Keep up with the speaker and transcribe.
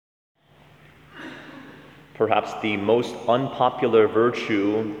Perhaps the most unpopular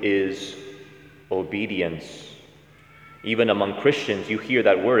virtue is obedience. Even among Christians, you hear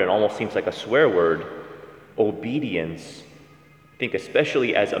that word, it almost seems like a swear word, obedience. I think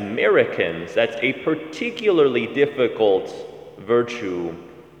especially as Americans, that's a particularly difficult virtue,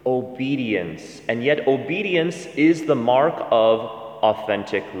 obedience. And yet obedience is the mark of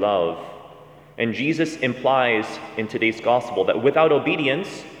authentic love. And Jesus implies in today's gospel that without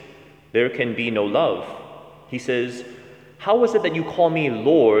obedience, there can be no love. He says, "How is it that you call me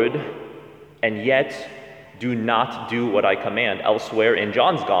Lord, and yet do not do what I command?" Elsewhere in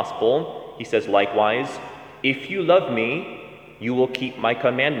John's gospel, he says likewise, "If you love me, you will keep my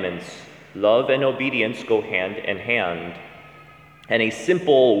commandments." Love and obedience go hand in hand. And a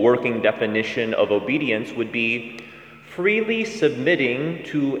simple working definition of obedience would be freely submitting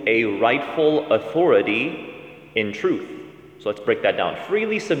to a rightful authority in truth. So let's break that down.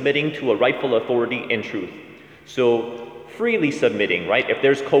 Freely submitting to a rightful authority in truth. So freely submitting, right? If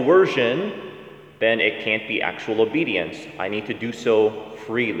there's coercion, then it can't be actual obedience. I need to do so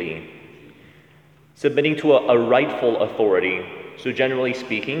freely. Submitting to a rightful authority. So generally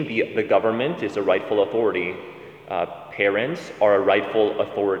speaking, the government is a rightful authority. Parents are a rightful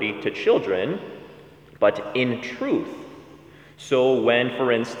authority to children, but in truth. So when,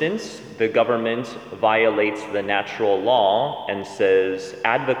 for instance, the government violates the natural law and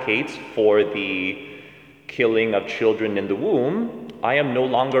advocates for the killing of children in the womb, I am no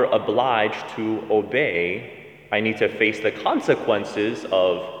longer obliged to obey. I need to face the consequences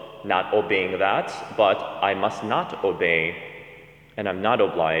of not obeying that, but I must not obey, and I'm not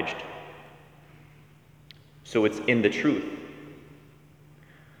obliged. So it's in the truth.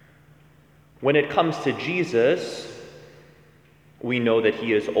 When it comes to Jesus, we know that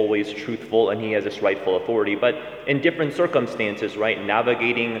he is always truthful and he has this rightful authority, but in different circumstances, right,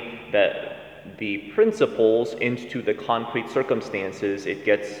 navigating the principles into the concrete circumstances, it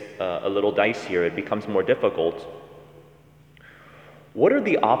gets a little dicier. It becomes more difficult. What are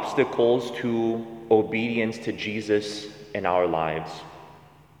the obstacles to obedience to Jesus in our lives?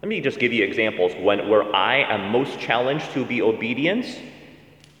 Let me just give you examples. Where I am most challenged to be obedient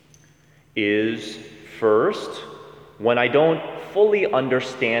is, first, when I don't fully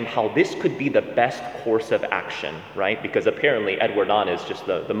understand how this could be the best course of action, right? Because apparently Edward Ahn is just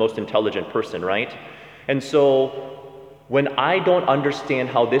the most intelligent person, right? And so when I don't understand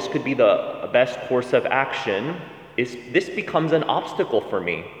how this could be the best course of action, this becomes an obstacle for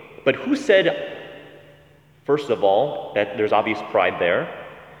me. But who said, first of all, that there's obvious pride there?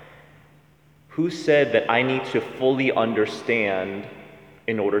 Who said that I need to fully understand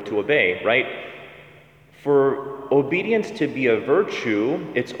in order to obey, right? For obedience to be a virtue,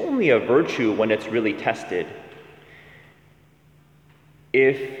 it's only a virtue when it's really tested.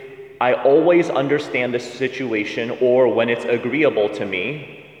 If I always understand the situation or when it's agreeable to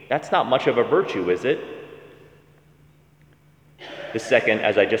me, that's not much of a virtue, is it? The second,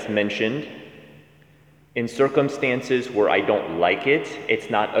 as I just mentioned, in circumstances where I don't like it, it's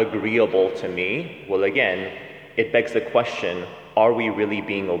not agreeable to me, well, again, it begs the question, are we really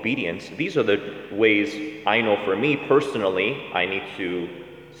being obedient? These are the ways I know for me personally, I need to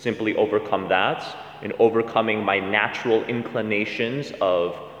simply overcome that, and overcoming my natural inclinations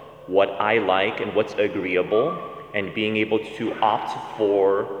of what I like and what's agreeable, and being able to opt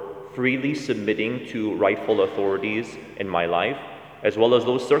for freely submitting to rightful authorities in my life, as well as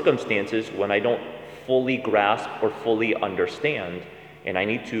those circumstances when I don't fully grasp or fully understand, and I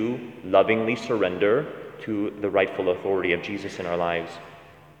need to lovingly surrender to the rightful authority of Jesus in our lives.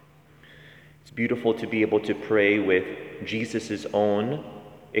 It's beautiful to be able to pray with Jesus' own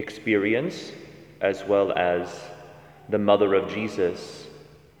experience as well as the mother of Jesus.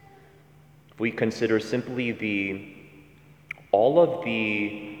 If we consider simply all of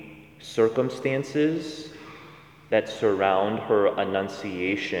the circumstances that surround her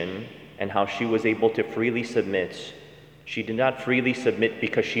annunciation and how she was able to freely submit. She did not freely submit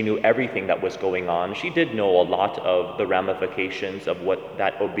because she knew everything that was going on. She did know a lot of the ramifications of what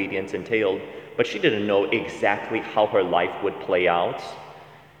that obedience entailed, but she didn't know exactly how her life would play out.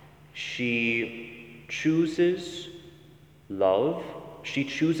 She chooses love. She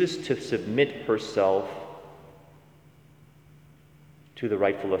chooses to submit herself to the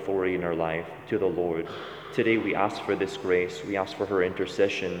rightful authority in her life, to the Lord. Today we ask for this grace. We ask for her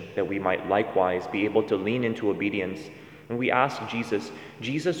intercession that we might likewise be able to lean into obedience. And we ask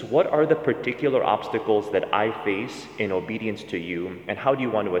Jesus, what are the particular obstacles that I face in obedience to you, and how do you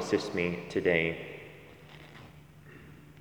want to assist me today?